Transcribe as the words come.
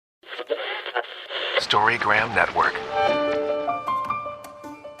Storygram Network.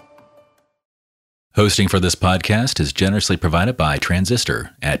 Hosting for this podcast is generously provided by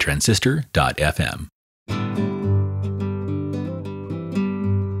Transistor at transistor.fm.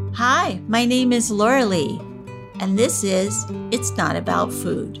 Hi, my name is Laura Lee, and this is It's Not About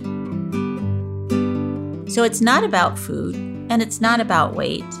Food. So it's not about food, and it's not about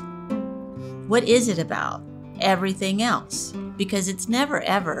weight. What is it about? Everything else, because it's never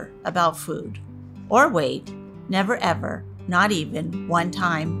ever about food or weight, never ever, not even one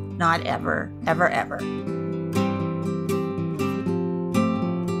time, not ever, ever, ever.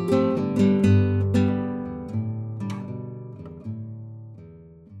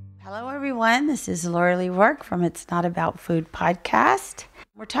 Hello, everyone. This is Laura Lee Rourke from It's Not About Food podcast.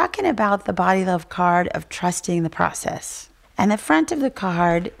 We're talking about the Body Love card of trusting the process. And the front of the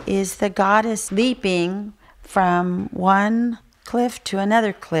card is the goddess leaping from one cliff to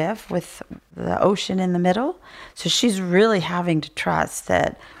another cliff with the ocean in the middle. So she's really having to trust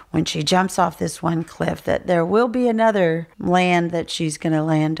that when she jumps off this one cliff, that there will be another land that she's going to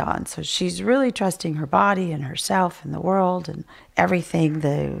land on. So she's really trusting her body and herself and the world and everything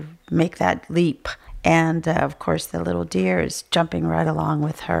to make that leap. And of course, the little deer is jumping right along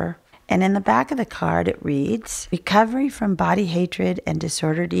with her. And in the back of the card, it reads, recovery from body hatred and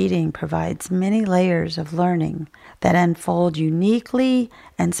disordered eating provides many layers of learning that unfold uniquely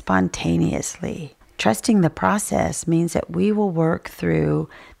and spontaneously. Trusting the process means that we will work through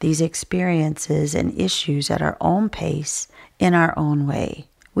these experiences and issues at our own pace, in our own way.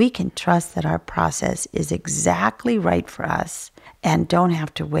 We can trust that our process is exactly right for us and don't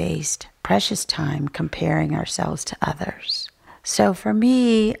have to waste precious time comparing ourselves to others. So for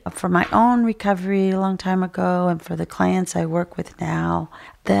me, for my own recovery a long time ago and for the clients I work with now,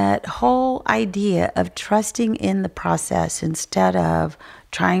 that whole idea of trusting in the process instead of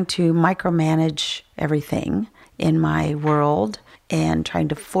trying to micromanage everything in my world and trying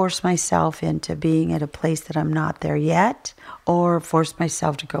to force myself into being at a place that I'm not there yet, or force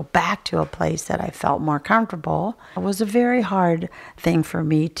myself to go back to a place that I felt more comfortable, was a very hard thing for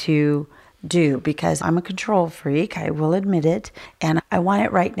me to do because I'm a control freak, I will admit it, and I want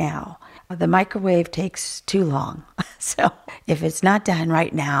it right now. The microwave takes too long. So if it's not done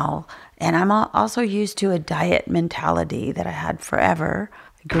right now, and I'm also used to a diet mentality that I had forever.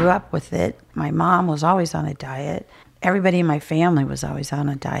 I grew up with it. My mom was always on a diet. Everybody in my family was always on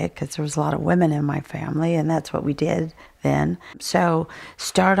a diet because there was a lot of women in my family, and that's what we did then. So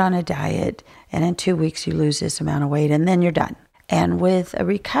start on a diet, and in 2 weeks you lose this amount of weight, and then you're done. And with a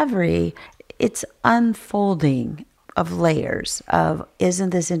recovery, it's unfolding of layers of,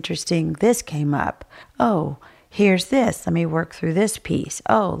 isn't this interesting? This came up. Oh, here's this. Let me work through this piece.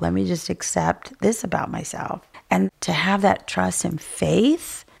 Oh, let me just accept this about myself. And to have that trust and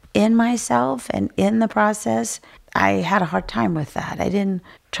faith in myself and in the process, I had a hard time with that. I didn't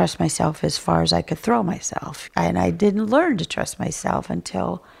trust myself as far as I could throw myself. And I didn't learn to trust myself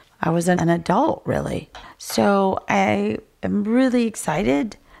until I was an adult, really. So I'm really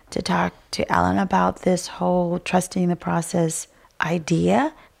excited to talk to Ellen about this whole trusting the process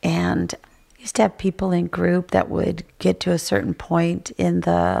idea. And I used to have people in group that would get to a certain point in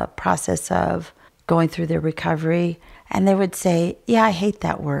the process of going through their recovery, and they would say, yeah, I hate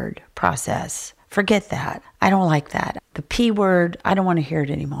that word, process. Forget that. I don't like that. The P word, I don't want to hear it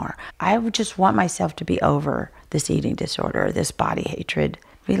anymore. I would just want myself to be over this eating disorder, this body hatred.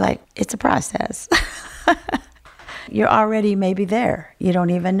 Be like, it's a process. You're already maybe there. You don't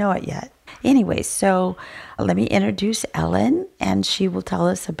even know it yet. Anyway, so let me introduce Ellen, and she will tell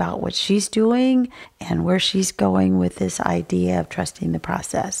us about what she's doing and where she's going with this idea of trusting the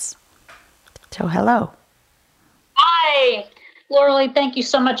process. So hello. Hi. Laura Lee, thank you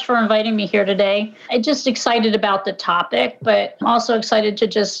so much for inviting me here today. I'm just excited about the topic, but I'm also excited to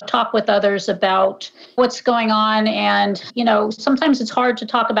just talk with others about what's going on. And, sometimes it's hard to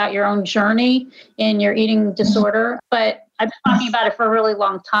talk about your own journey in your eating disorder, but I've been talking about it for a really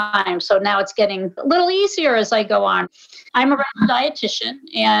long time. So now it's getting a little easier as I go on. I'm a dietitian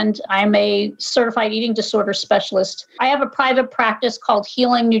and I'm a certified eating disorder specialist. I have a private practice called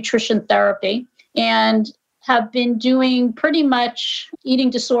Healing Nutrition Therapy, and have been doing pretty much eating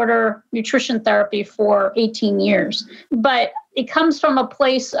disorder nutrition therapy for 18 years. But it comes from a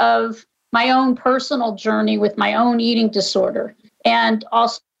place of my own personal journey with my own eating disorder and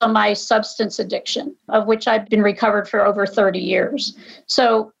also my substance addiction, of which I've been recovered for over 30 years.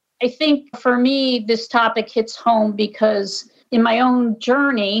 So I think for me, this topic hits home because in my own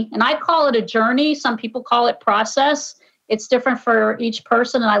journey, and I call it a journey, some people call it process. It's different for each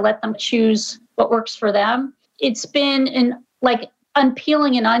person, and I let them choose what works for them. It's been like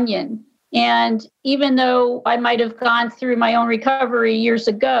unpeeling an onion And even though I might have gone through my own recovery years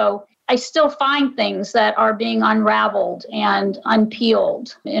ago, I still find things that are being unraveled and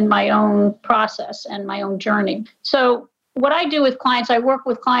unpeeled in my own process and my own journey. So what I do with clients, I work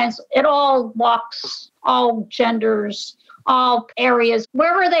with clients at all walks, all genders, all areas,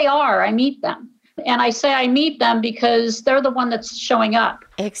 wherever they are, I meet them. And I say I meet them because they're the one that's showing up.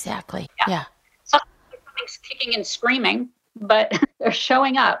 Exactly. Yeah. Something's kicking and screaming, but they're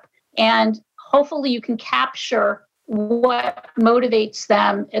showing up. And hopefully you can capture what motivates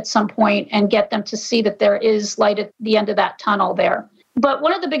them at some point and get them to see that there is light at the end of that tunnel there. But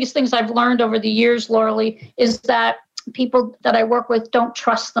one of the biggest things I've learned over the years, Lauralee, is that people that I work with don't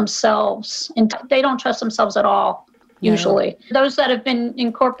trust themselves. And they don't trust themselves at all, usually. No. Those that have been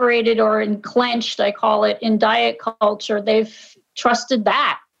incorporated or enclenched, I call it, in diet culture, they've trusted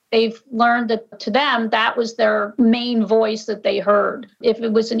that. They've learned that to them, that was their main voice that they heard. If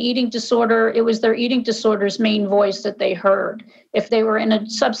it was an eating disorder, it was their eating disorder's main voice that they heard. If they were in a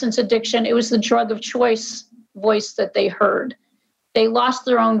substance addiction, it was the drug of choice voice that they heard. They lost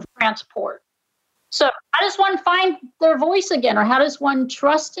their own transport. So how does one find their voice again? Or how does one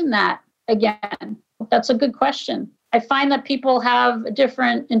trust in that again? That's a good question. I find that people have a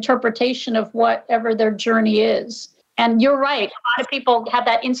different interpretation of whatever their journey is. And you're right. A lot of people have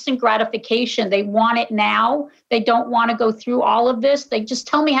that instant gratification. They want it now. They don't want to go through all of this. They just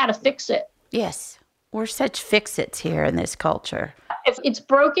tell me how to fix it. Yes. We're such fix-its here in this culture. If it's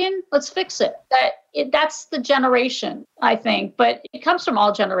broken, let's fix it. That's the generation, I think. But it comes from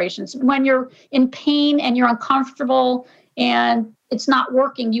all generations. When you're in pain and you're uncomfortable and it's not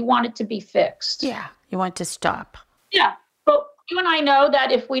working, you want it to be fixed. Yeah. You want to stop. Yeah. But you and I know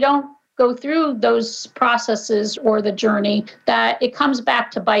that if we don't go through those processes or the journey, that it comes back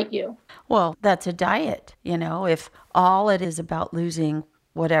to bite you. Well, that's a diet. If all it is about losing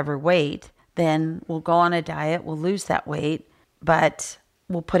whatever weight, then we'll go on a diet, we'll lose that weight, but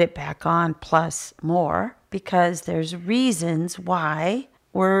we'll put it back on plus more because there's reasons why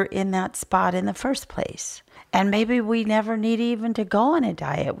we're in that spot in the first place. And maybe we never need even to go on a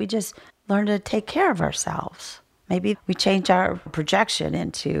diet. We just learn to take care of ourselves. Maybe we change our projection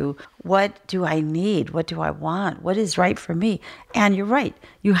into what do I need? What do I want? What is right for me? And you're right.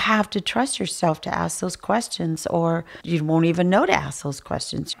 You have to trust yourself to ask those questions or you won't even know to ask those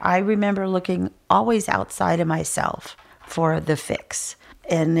questions. I remember looking always outside of myself for the fix.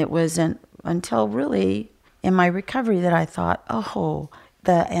 And it wasn't until really in my recovery that I thought, oh,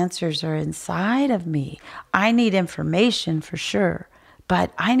 the answers are inside of me. I need information for sure.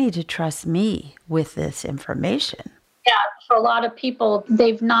 But I need to trust me with this information. Yeah, for a lot of people,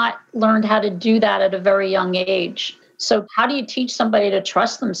 they've not learned how to do that at a very young age. So how do you teach somebody to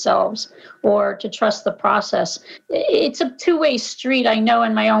trust themselves or to trust the process? It's a two-way street. I know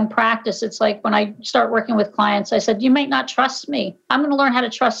in my own practice, it's like when I start working with clients, I said, you might not trust me. I'm going to learn how to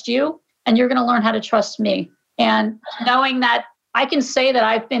trust you, and you're going to learn how to trust me. And knowing that I can say that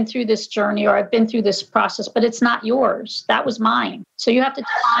I've been through this journey or I've been through this process, but it's not yours. That was mine. So you have to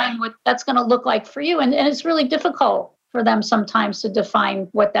define what that's going to look like for you. And it's really difficult for them sometimes to define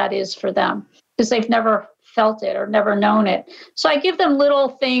what that is for them because they've never felt it or never known it. So I give them little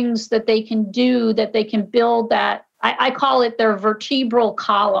things that they can do, that they can build that. I call it their vertebral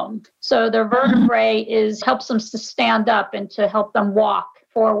column. So their vertebrae helps them to stand up and to help them walk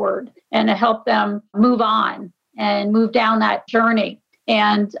forward and to help them move on and move down that journey.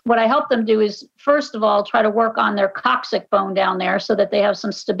 And what I help them do is, first of all, try to work on their coccyx bone down there so that they have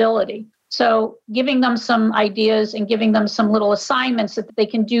some stability. So giving them some ideas and giving them some little assignments that they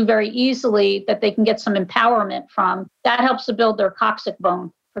can do very easily, that they can get some empowerment from, that helps to build their coccyx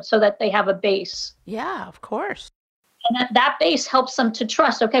bone so that they have a base. Yeah, of course. And that base helps them to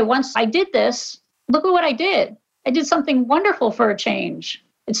trust, okay, once I did this, look at what I did. I did something wonderful for a change.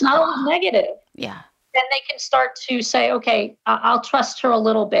 It's not always negative. Yeah. Then they can start to say, okay, I'll trust her a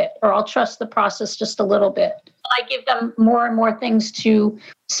little bit, or I'll trust the process just a little bit. I give them more and more things to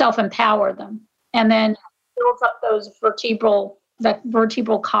self-empower them, and then builds up that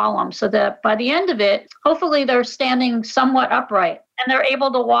vertebral column so that by the end of it, hopefully they're standing somewhat upright and they're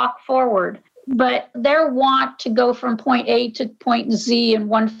able to walk forward. But their want to go from point A to point Z in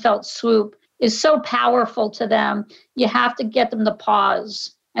one felt swoop is so powerful to them. You have to get them to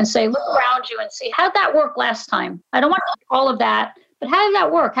pause and say, look around you and see, how did that work last time? I don't want to do all of that, but how did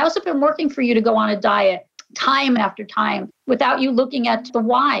that work? How's it been working for you to go on a diet time after time without you looking at the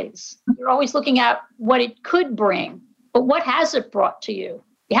whys? You're always looking at what it could bring, but what has it brought to you?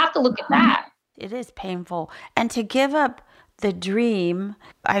 You have to look at that. It is painful. And to give up the dream,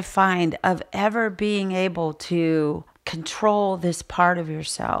 I find, of ever being able to control this part of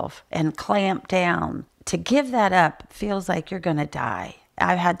yourself and clamp down. To give that up feels like you're going to die.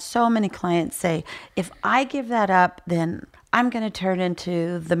 I've had so many clients say, if I give that up, then I'm going to turn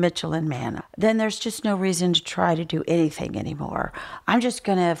into the Michelin Man. Then there's just no reason to try to do anything anymore. I'm just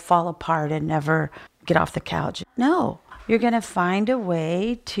going to fall apart and never get off the couch. No, you're going to find a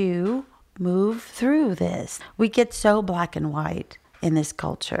way to move through this. We get so black and white in this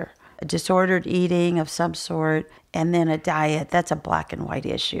culture. A disordered eating of some sort and then a diet, that's a black and white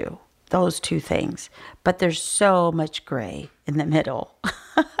issue. Those two things. But there's so much gray in the middle.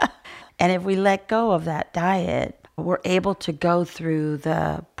 And if we let go of that diet, we're able to go through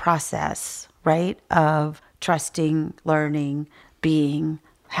the process, right, of trusting, learning, being,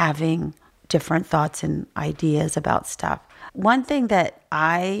 having different thoughts and ideas about stuff. One thing that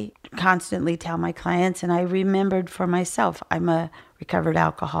I constantly tell my clients, and I remembered for myself, I'm a recovered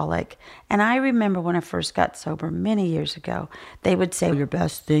alcoholic. And I remember when I first got sober many years ago, they would say, your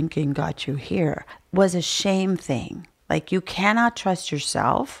best thinking got you here, was a shame thing. Like, you cannot trust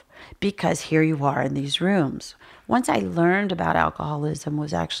yourself because here you are in these rooms. Once I learned about alcoholism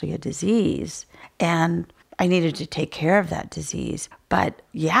was actually a disease, and I needed to take care of that disease. But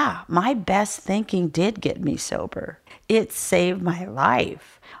yeah, my best thinking did get me sober. It saved my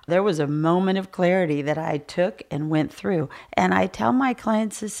life. There was a moment of clarity that I took and went through. And I tell my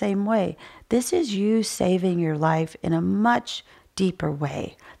clients the same way. This is you saving your life in a much deeper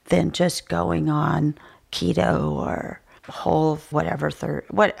way than just going on keto or whole whatever,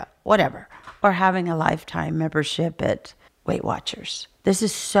 or having a lifetime membership at Weight Watchers. This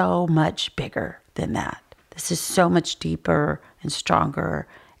is so much bigger than that. This is so much deeper and stronger,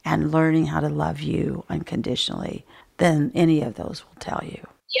 and learning how to love you unconditionally than any of those will tell you.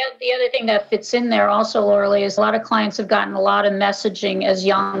 Yeah, the other thing that fits in there also, Lauralee, is a lot of clients have gotten a lot of messaging as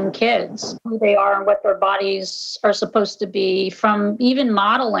young kids, who they are and what their bodies are supposed to be, from even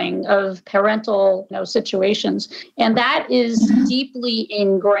modeling of parental, situations. And that is deeply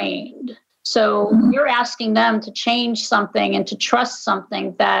ingrained. So you're asking them to change something and to trust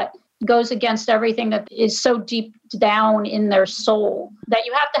something that goes against everything that is so deep down in their soul, that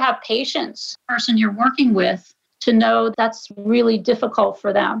you have to have patience, the person you're working with, to know that's really difficult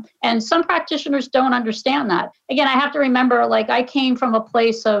for them. And some practitioners don't understand that. Again, I have to remember, I came from a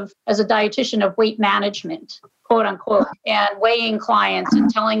place of, as a dietitian, of weight management, quote unquote, and weighing clients and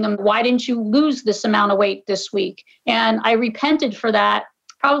telling them, why didn't you lose this amount of weight this week? And I repented for that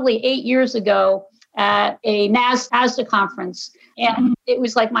probably 8 years ago at a NASDA conference. And it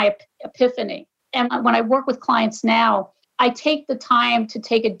was like my epiphany. And when I work with clients now, I take the time to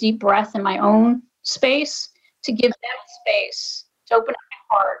take a deep breath in my own space, to give them space to open up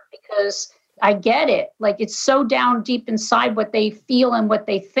my heart, because I get it. It's so down deep inside what they feel and what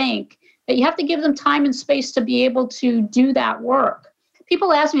they think that you have to give them time and space to be able to do that work.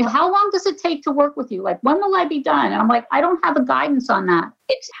 People ask me, how long does it take to work with you? When will I be done? And I'm like, I don't have a guidance on that.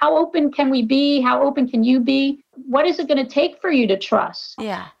 It's how open can we be? How open can you be? What is it going to take for you to trust?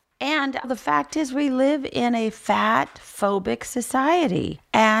 Yeah. And the fact is, we live in a fat-phobic society,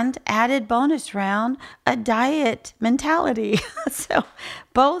 and added bonus round, a diet mentality. So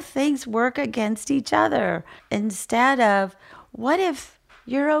both things work against each other. Instead of, what if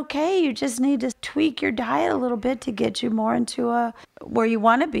you're okay, you just need to tweak your diet a little bit to get you more into where you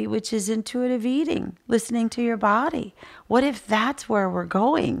want to be, which is intuitive eating, listening to your body. What if that's where we're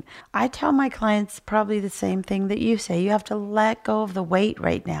going? I tell my clients probably the same thing that you say. You have to let go of the weight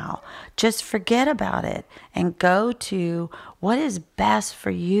right now. Just forget about it and go to what is best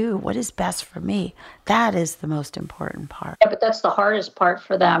for you, what is best for me. That is the most important part. Yeah, but that's the hardest part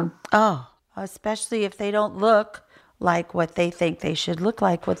for them. Oh, especially if they don't look like what they think they should look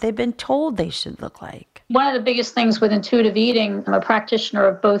like, what they've been told they should look like. One of the biggest things with intuitive eating, I'm a practitioner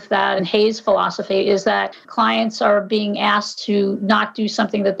of both that and Hayes philosophy, is that clients are being asked to not do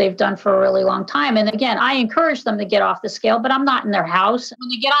something that they've done for a really long time. And again, I encourage them to get off the scale, but I'm not in their house. When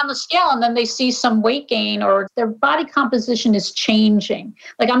they get on the scale and then they see some weight gain or their body composition is changing.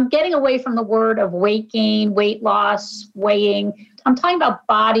 I'm getting away from the word of weight gain, weight loss, weighing. I'm talking about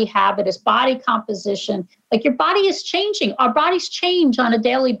body habitus, body composition. Your body is changing. Our bodies change on a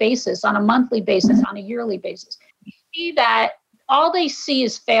daily basis, on a monthly basis, on a yearly basis. You see that all they see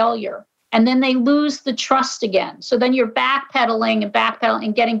is failure, and then they lose the trust again. So then you're backpedaling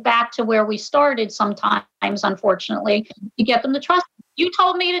and getting back to where we started sometimes, unfortunately. You get them to trust. You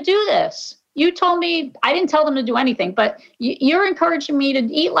told me to do this. You told me, I didn't tell them to do anything, but you're encouraging me to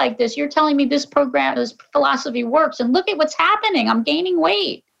eat like this. You're telling me this program, this philosophy works. And look at what's happening. I'm gaining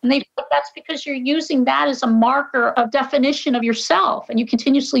weight. And they feel like that's because you're using that as a marker of definition of yourself. And you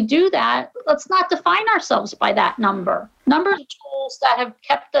continuously do that. Let's not define ourselves by that number. Numbers are tools that have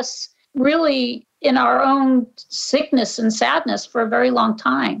kept us really in our own sickness and sadness for a very long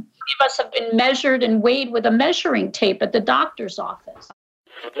time. Many of us have been measured and weighed with a measuring tape at the doctor's office.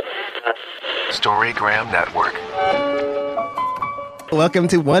 Storygram Network. Welcome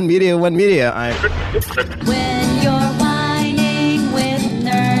to One Media, One Media. When you're whining with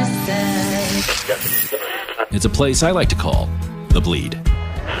nurses. It's a place I like to call The Bleed.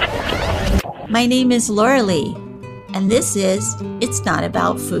 My name is Laura Lee, and this is It's Not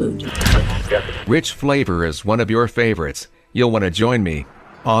About Food. Rich flavor is one of your favorites. You'll want to join me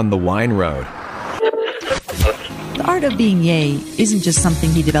on the wine road. The art of being yay isn't just something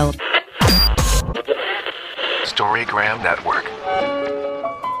he developed. Storygram Network.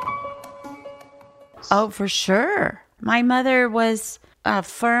 Oh, for sure. My mother was a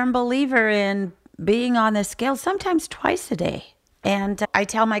firm believer in being on the scale, sometimes twice a day. And I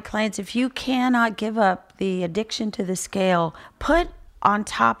tell my clients, if you cannot give up the addiction to the scale, put on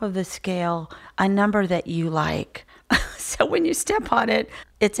top of the scale a number that you like. So when you step on it,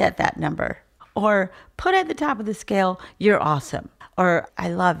 it's at that number. Or put at the top of the scale, you're awesome. Or I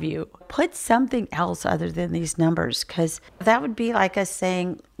love you. Put something else other than these numbers, because that would be like us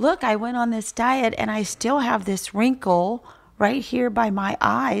saying, look, I went on this diet and I still have this wrinkle right here by my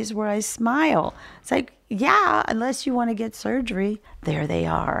eyes where I smile. It's like, yeah, unless you want to get surgery, there they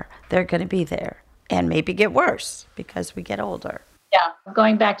are. They're going to be there and maybe get worse because we get older. Yeah,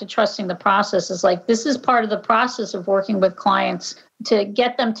 going back to trusting the process is like, this is part of the process of working with clients to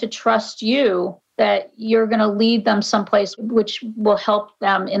get them to trust you, that you're going to lead them someplace which will help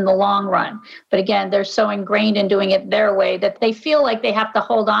them in the long run. But again, they're so ingrained in doing it their way that they feel like they have to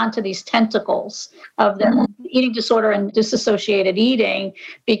hold on to these tentacles of the eating disorder and disassociated eating,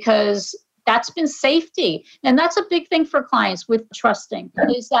 because that's been safety. And that's a big thing for clients with trusting,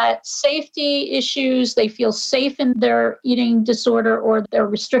 is that safety issues, they feel safe in their eating disorder or their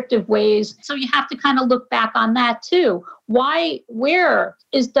restrictive ways. So you have to kind of look back on that too. Where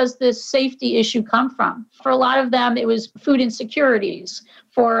does this safety issue come from? For a lot of them, it was food insecurities.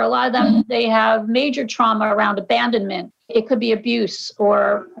 For a lot of them, they have major trauma around abandonment. It could be abuse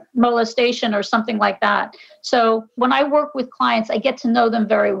or molestation or something like that. So when I work with clients, I get to know them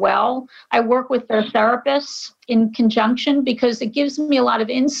very well. I work with their therapists in conjunction because it gives me a lot of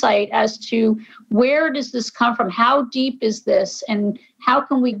insight as to where does this come from? How deep is this? And how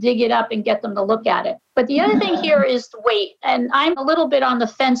can we dig it up and get them to look at it? But the other thing here is the weight. And I'm a little bit on the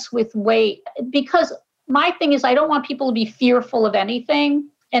fence with weight because my thing is I don't want people to be fearful of anything.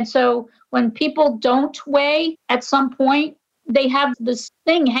 And so when people don't weigh at some point, they have this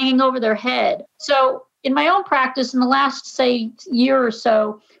thing hanging over their head. So in my own practice, in the last, say, year or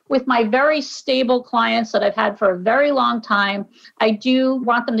so, with my very stable clients that I've had for a very long time, I do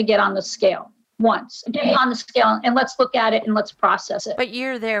want them to get on the scale once. Get on the scale and let's look at it and let's process it. But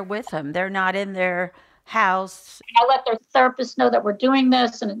you're there with them. They're not in their house. I let their therapist know that we're doing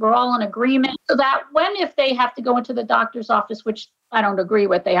this and we're all in agreement, so that if they have to go into the doctor's office, which I don't agree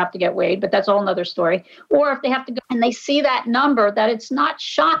with, they have to get weighed, but that's a whole nother story. Or if they have to go and they see that number, that it's not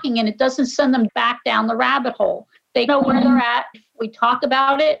shocking and it doesn't send them back down the rabbit hole. They know where they're at. We talk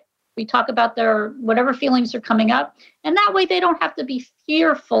about it. We talk about their whatever feelings are coming up. And that way they don't have to be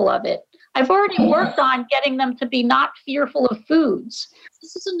fearful of it. I've already worked on getting them to be not fearful of foods.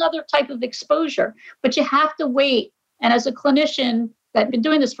 This is another type of exposure, but you have to wait. And as a clinician that's been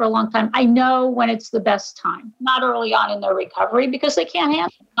doing this for a long time, I know when it's the best time, not early on in their recovery because they can't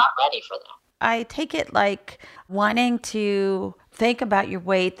handle it, not ready for that. I take it like wanting to think about your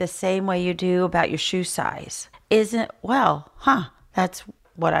weight the same way you do about your shoe size. That's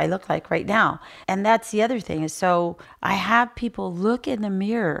what I look like right now. And that's the other thing is, so I have people look in the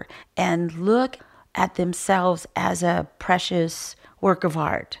mirror and look at themselves as a precious work of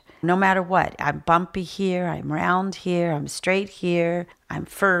art. No matter what, I'm bumpy here, I'm round here, I'm straight here, I'm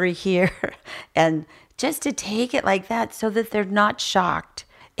furry here. And just to take it like that so that they're not shocked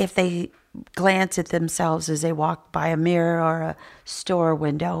if they glance at themselves as they walk by a mirror or a store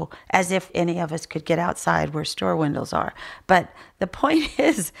window, as if any of us could get outside where store windows are. But the point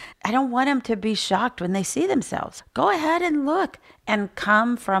is, I don't want them to be shocked when they see themselves. Go ahead and look and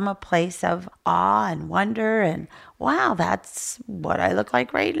come from a place of awe and wonder and, wow, that's what I look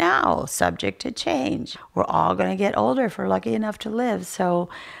like right now, subject to change. We're all going to get older if we're lucky enough to live. So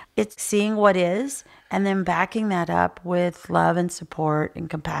it's seeing what is and then backing that up with love and support and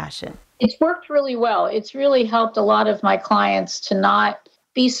compassion. It's worked really well. It's really helped a lot of my clients to not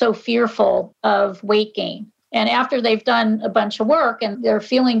be so fearful of weight gain. And after they've done a bunch of work and they're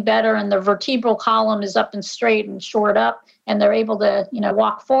feeling better and their vertebral column is up and straight and shored up and they're able to,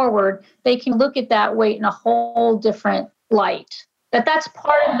 walk forward, they can look at that weight in a whole different light. That's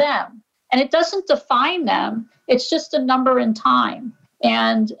part of them. And it doesn't define them. It's just a number in time.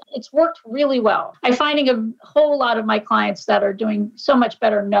 And it's worked really well. I'm finding a whole lot of my clients that are doing so much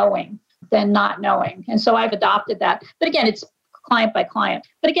better knowing than not knowing. And so I've adopted that. But again, it's client by client.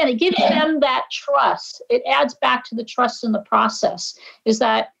 But again, it gives them that trust. It adds back to the trust in the process, is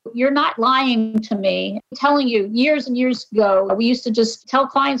that you're not lying to me. I'm telling you, years and years ago, we used to just tell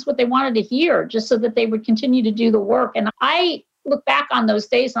clients what they wanted to hear just so that they would continue to do the work. And I look back on those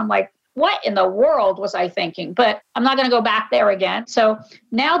days and I'm like, what in the world was I thinking? But I'm not going to go back there again. So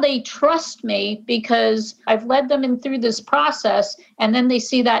now they trust me because I've led them in through this process, and then they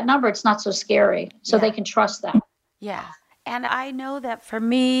see that number. It's not so scary. So they can trust that. Yeah. And I know that for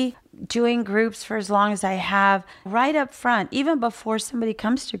me, doing groups for as long as I have, right up front, even before somebody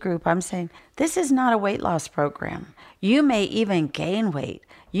comes to group, I'm saying, this is not a weight loss program. You may even gain weight.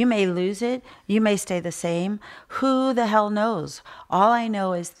 You may lose it. You may stay the same. Who the hell knows? All I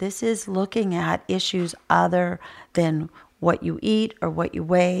know is this is looking at issues other than what you eat or what you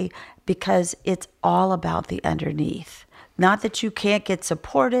weigh, because it's all about the underneath. Not that you can't get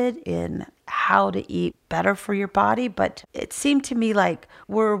supported in how to eat better for your body, but it seemed to me like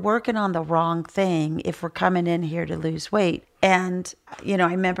we're working on the wrong thing if we're coming in here to lose weight. And, I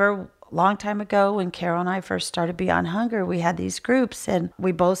remember a long time ago when Carol and I first started Beyond Hunger, we had these groups and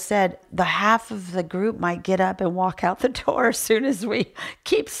we both said the half of the group might get up and walk out the door as soon as we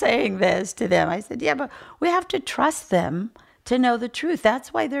keep saying this to them. I said, yeah, but we have to trust them to know the truth.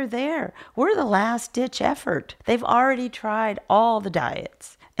 That's why they're there. We're the last ditch effort. They've already tried all the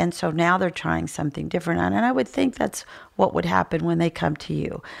diets. And so now they're trying something different. And I would think that's what would happen when they come to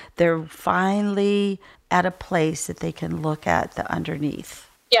you. They're finally at a place that they can look at the underneath.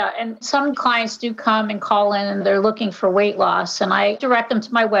 Yeah, and some clients do come and call in and they're looking for weight loss. And I direct them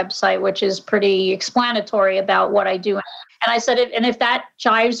to my website, which is pretty explanatory about what I do. And I said, and if that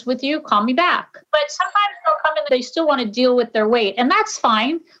jives with you, call me back. But sometimes they'll come in and they still want to deal with their weight. And that's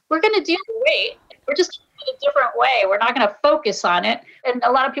fine. We're going to deal with weight. We're just in a different way. We're not going to focus on it. And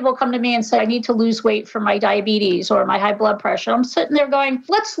a lot of people come to me and say, I need to lose weight for my diabetes or my high blood pressure. I'm sitting there going,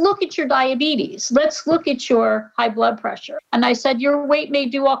 let's look at your diabetes. Let's look at your high blood pressure. And I said, your weight may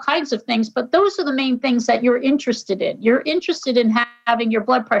do all kinds of things, but those are the main things that you're interested in. You're interested in having your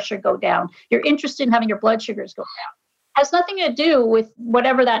blood pressure go down. You're interested in having your blood sugars go down. Has nothing to do with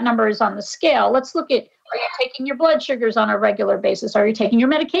whatever that number is on the scale. Let's look at, are you taking your blood sugars on a regular basis? Are you taking your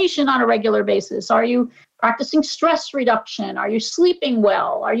medication on a regular basis? Are you practicing stress reduction? Are you sleeping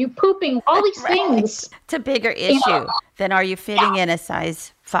well? Are you pooping? All these things. It's a bigger issue than are you fitting in a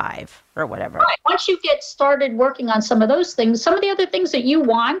size 5 or whatever. Right. Once you get started working on some of those things, some of the other things that you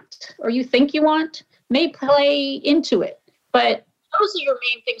want or you think you want may play into it. But those are your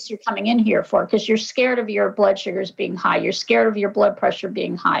main things you're coming in here for, because you're scared of your blood sugars being high. You're scared of your blood pressure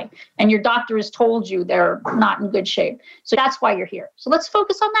being high. And your doctor has told you they're not in good shape. So that's why you're here. So let's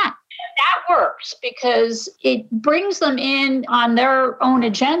focus on that. That works because it brings them in on their own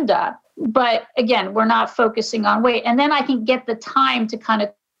agenda. But again, we're not focusing on weight. And then I can get the time to kind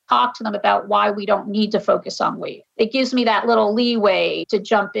of talk to them about why we don't need to focus on weight. It gives me that little leeway to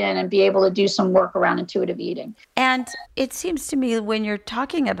jump in and be able to do some work around intuitive eating. And it seems to me when you're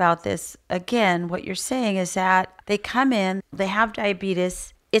talking about this, again, what you're saying is that they come in, they have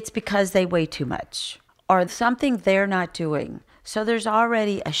diabetes, it's because they weigh too much or something they're not doing. So there's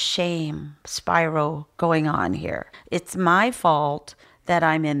already a shame spiral going on here. It's my fault that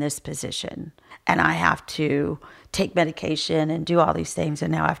I'm in this position and I have to take medication and do all these things,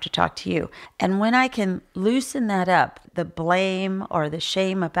 and now I have to talk to you. And when I can loosen that up, the blame or the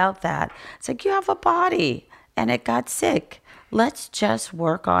shame about that, it's like you have a body and it got sick. Let's just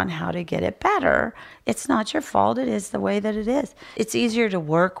work on how to get it better. It's not your fault. It is the way that it is. It's easier to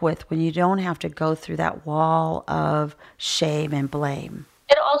work with when you don't have to go through that wall of shame and blame.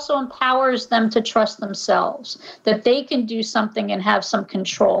 It also empowers them to trust themselves, that they can do something and have some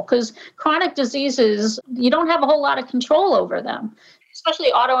control. Because chronic diseases, you don't have a whole lot of control over them.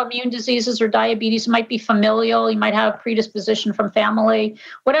 Especially autoimmune diseases or diabetes might be familial. You might have predisposition from family.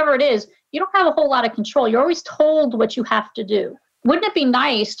 Whatever it is, you don't have a whole lot of control. You're always told what you have to do. Wouldn't it be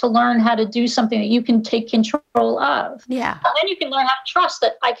nice to learn how to do something that you can take control of? Yeah. And then you can learn how to trust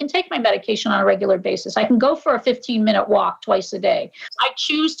that I can take my medication on a regular basis. I can go for a 15-minute walk twice a day. I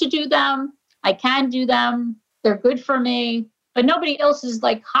choose to do them. I can do them. They're good for me. But nobody else is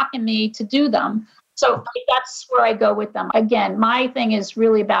like hawking me to do them. So that's where I go with them. Again, my thing is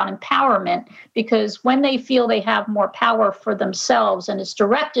really about empowerment, because when they feel they have more power for themselves and it's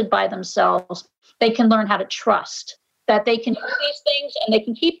directed by themselves, they can learn how to trust that they can do these things and they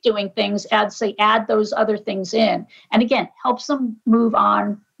can keep doing things as they add those other things in. And again, helps them move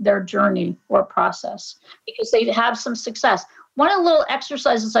on their journey or process because they have some success. One of the little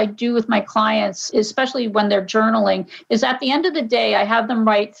exercises I do with my clients, especially when they're journaling, is at the end of the day, I have them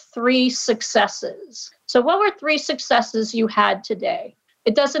write 3 successes. So what were 3 successes you had today?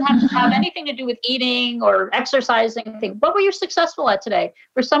 It doesn't have to have anything to do with eating or exercising. What were you successful at today?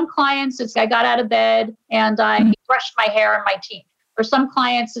 For some clients, it's I got out of bed and I brushed my hair and my teeth. For some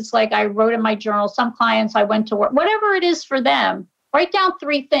clients, it's like I wrote in my journal. Some clients, I went to work. Whatever it is for them, write down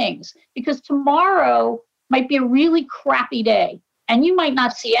 3 things, because tomorrow might be a really crappy day and you might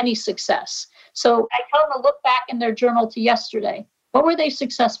not see any success. So I tell them to look back in their journal to yesterday. What were they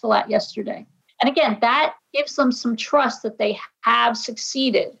successful at yesterday? And again, that gives them some trust that they have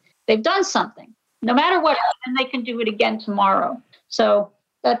succeeded. They've done something. No matter what, and they can do it again tomorrow. So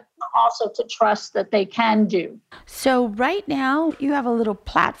that's also to trust that they can do. So right now you have a little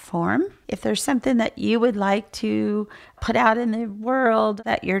platform. If there's something that you would like to put out in the world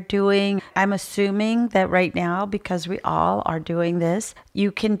that you're doing, I'm assuming that right now, because we all are doing this,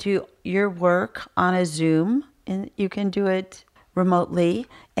 you can do your work on a Zoom and you can do it remotely,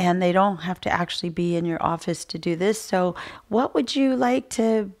 and they don't have to actually be in your office to do this. So what would you like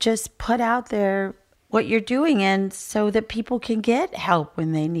to just put out there what you're doing, and so that people can get help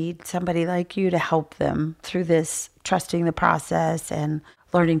when they need somebody like you to help them through this, trusting the process and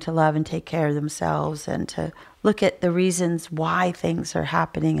learning to love and take care of themselves, and to look at the reasons why things are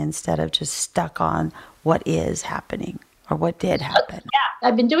happening instead of just stuck on what is happening or what did happen. Yeah,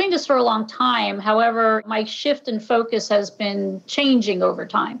 I've been doing this for a long time. However, my shift in focus has been changing over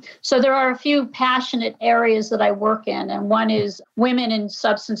time. So there are a few passionate areas that I work in, and one is women in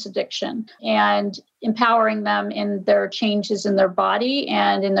substance addiction and empowering them in their changes in their body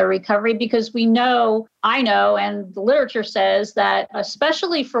and in their recovery, because I know, and the literature says that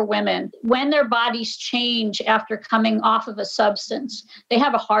especially for women, when their bodies change after coming off of a substance, they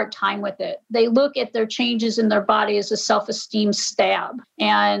have a hard time with it. They look at their changes in their body as a self-esteem stab.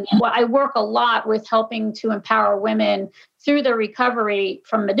 And I work a lot with helping to empower women through their recovery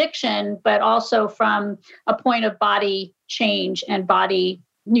from addiction, but also from a point of body change and body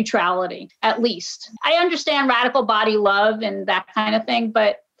neutrality, at least. I understand radical body love and that kind of thing,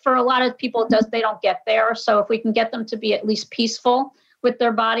 but for a lot of people, they don't get there. So if we can get them to be at least peaceful with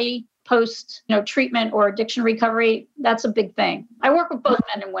their body post, treatment or addiction recovery, that's a big thing. I work with both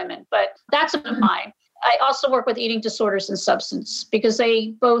men and women, but that's a bit of mine. I also work with eating disorders and substance, because they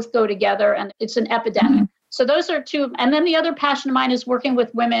both go together and it's an epidemic. So those are 2. And then the other passion of mine is working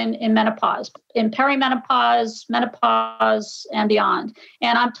with women in menopause, in perimenopause, menopause, and beyond.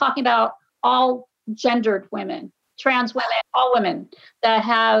 And I'm talking about all gendered women, trans women, all women that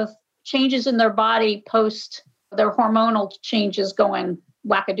have changes in their body post their hormonal changes going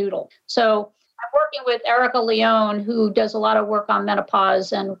wackadoodle. So I'm working with Erica Leone, who does a lot of work on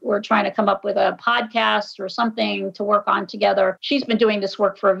menopause, and we're trying to come up with a podcast or something to work on together. She's been doing this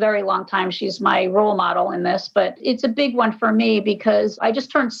work for a very long time. She's my role model in this, but it's a big one for me because I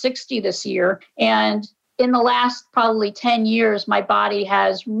just turned 60 this year, and in the last probably 10 years, my body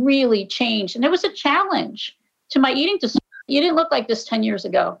has really changed, and it was a challenge to my eating disorder. You didn't look like this 10 years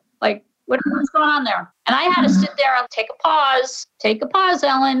ago. Like, what's going on there? And I had to sit there and take a pause,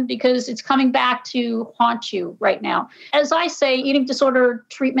 Ellen, because it's coming back to haunt you right now. As I say, eating disorder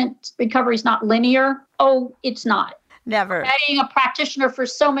treatment recovery is not linear. Oh, it's not. Never. Being a practitioner for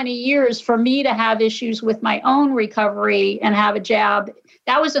so many years, for me to have issues with my own recovery and have a jab,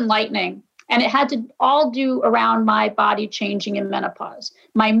 that was enlightening. And it had to all do around my body changing in menopause.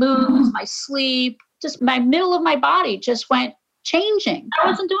 My moods, my sleep, just my middle of my body just went changing. I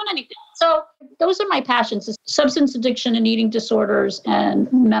wasn't doing anything. So those are my passions: is substance addiction and eating disorders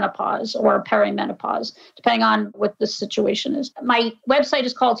and menopause or perimenopause, depending on what the situation is. My website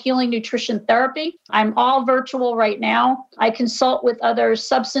is called Healing Nutrition Therapy. I'm all virtual right now. I consult with other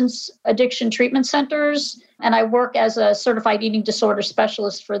substance addiction treatment centers, and I work as a certified eating disorder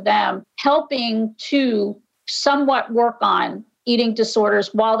specialist for them, helping to somewhat work on eating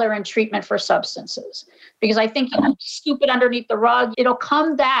disorders while they're in treatment for substances. Because I think you scoop it underneath the rug, it'll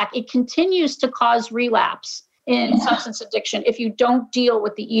come back. It continues to cause relapse in substance addiction if you don't deal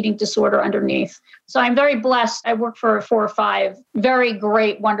with the eating disorder underneath. So I'm very blessed. I work for 4 or 5 very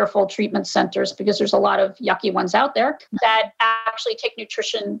great, wonderful treatment centers, because there's a lot of yucky ones out there that actually take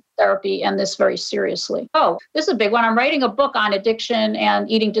nutrition therapy and this very seriously. Oh, this is a big one. I'm writing a book on addiction and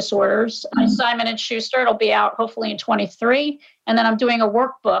eating disorders. Simon & Schuster. It'll be out hopefully in 23. And then I'm doing a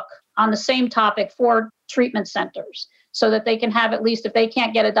workbook on the same topic for treatment centers, so that they can have, at least if they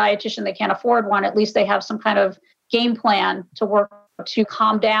can't get a dietitian, they can't afford one, at least they have some kind of game plan to work to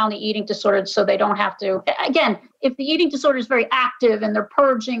calm down the eating disorder, so they don't have to. Again, if the eating disorder is very active and they're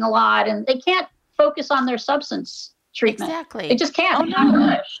purging a lot and they can't focus on their substance treatment. Exactly. They just can't. Oh,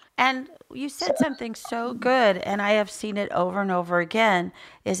 no. And you said something so good, and I have seen it over and over again,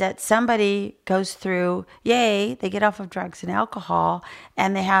 is that somebody goes through, they get off of drugs and alcohol,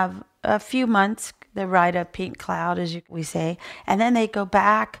 and they have a few months, they ride a pink cloud, as we say, and then they go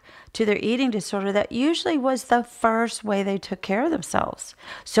back to their eating disorder that usually was the first way they took care of themselves.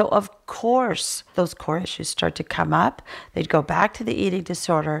 So of course, those core issues start to come up. They'd go back to the eating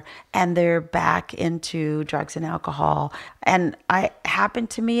disorder, and they're back into drugs and alcohol. And it happened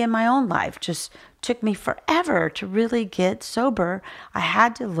to me in my own life. Just took me forever to really get sober. I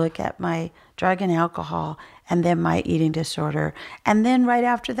had to look at my drug and alcohol and then my eating disorder. And then right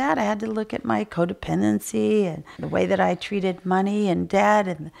after that, I had to look at my codependency and the way that I treated money and debt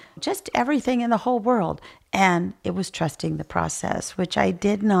and just everything in the whole world. And it was trusting the process, which I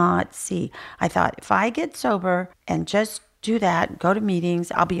did not see. I thought, if I get sober and just do that, go to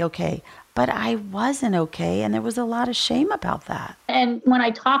meetings, I'll be okay. But I wasn't okay, and there was a lot of shame about that. And when I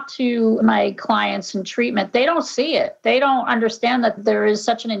talk to my clients in treatment, they don't see it. They don't understand that there is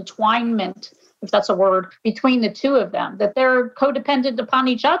such an entwinement, if that's a word, between the two of them, that they're codependent upon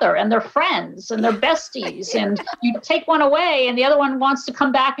each other, and they're friends and they're besties. And you take one away and the other one wants to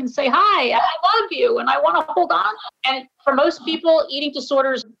come back and say, hi, I love you, and I want to hold on. And for most people, eating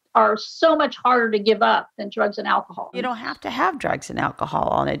disorders are so much harder to give up than drugs and alcohol. You don't have to have drugs and alcohol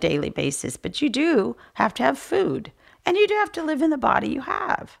on a daily basis, but you do have to have food, and you do have to live in the body you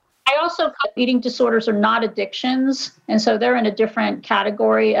have. I also, eating disorders are not addictions, and so they're in a different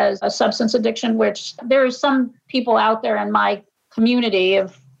category as a substance addiction, which there are some people out there in my community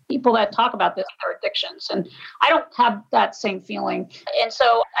of people that talk about this, their addictions, and I don't have that same feeling. And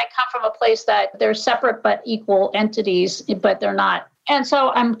so I come from a place that they're separate but equal entities, but they're not. And so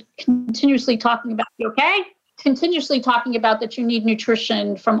I'm continuously talking about, continuously talking about that you need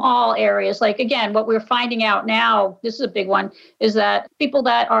nutrition from all areas. Like, again, what we're finding out now, this is a big one, is that people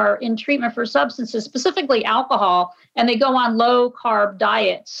that are in treatment for substances, specifically alcohol, and they go on low carb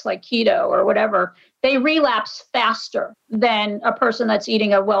diets like keto or whatever, they relapse faster than a person that's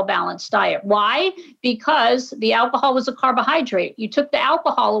eating a well-balanced diet. Why? Because the alcohol was a carbohydrate. You took the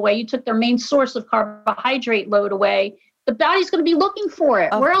alcohol away, you took their main source of carbohydrate load away. The body's going to be looking for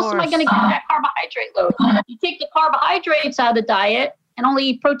it. Where else am I going to get that carbohydrate load? You take the carbohydrates out of the diet and only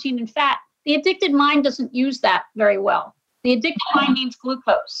eat protein and fat. The addicted mind doesn't use that very well. The addicted mind needs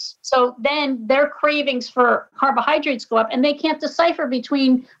glucose. So then their cravings for carbohydrates go up, and they can't decipher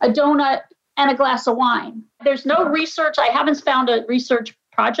between a donut and a glass of wine. There's no research. I haven't found a research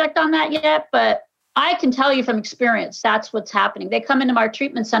project on that yet, but I can tell you from experience, that's what's happening. They come into our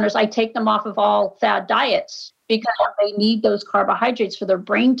treatment centers. I take them off of all fad diets because they need those carbohydrates for their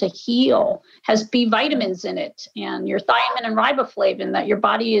brain to heal. Has B vitamins in it and your thiamine and riboflavin that your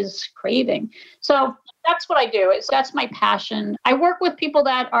body is craving. So that's what I do. That's my passion. I work with people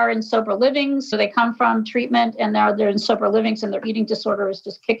that are in sober livings. So they come from treatment and they're in sober livings and their eating disorder is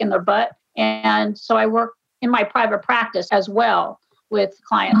just kicking their butt. And so I work in my private practice as well with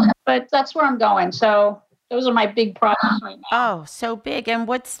clients. But that's where I'm going. So those are my big projects right now. Oh, so big. And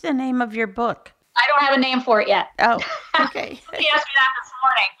what's the name of your book? I don't have a name for it yet. Oh, okay. He asked me that this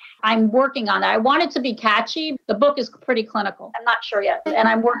morning. I'm working on that. I want it to be catchy. The book is pretty clinical. I'm not sure yet. And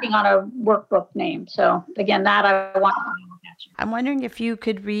I'm working on a workbook name. So again, that I want to be catchy. I'm wondering if you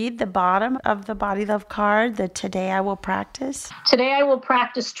could read the bottom of the Body Love card, the Today I Will Practice. Today I will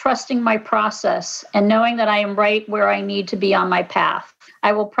practice trusting my process and knowing that I am right where I need to be on my path.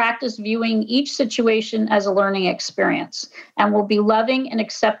 I will practice viewing each situation as a learning experience and will be loving and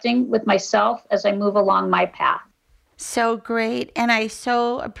accepting with myself as I move along my path. So great. And I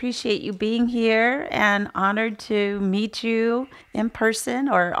so appreciate you being here and honored to meet you in person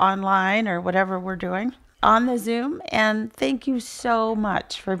or online or whatever we're doing on the Zoom. And thank you so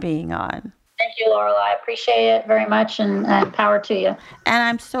much for being on. Thank you, Laura. I appreciate it very much and power to you. And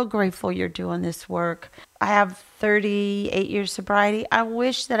I'm so grateful you're doing this work. I have 38 years sobriety. I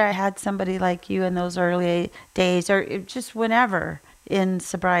wish that I had somebody like you in those early days or just whenever in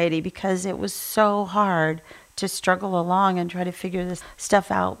sobriety, because it was so hard to struggle along and try to figure this stuff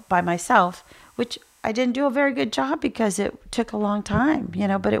out by myself, which I didn't do a very good job because it took a long time,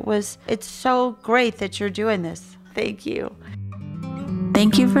 but it's so great that you're doing this. Thank you.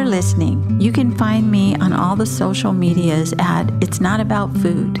 Thank you for listening. You can find me on all the social medias at It's Not About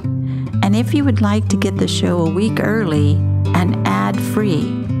Food. And if you would like to get the show a week early and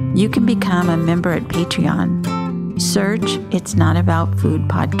ad-free, you can become a member at Patreon. Search It's Not About Food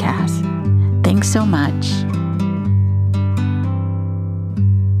podcast. Thanks so much.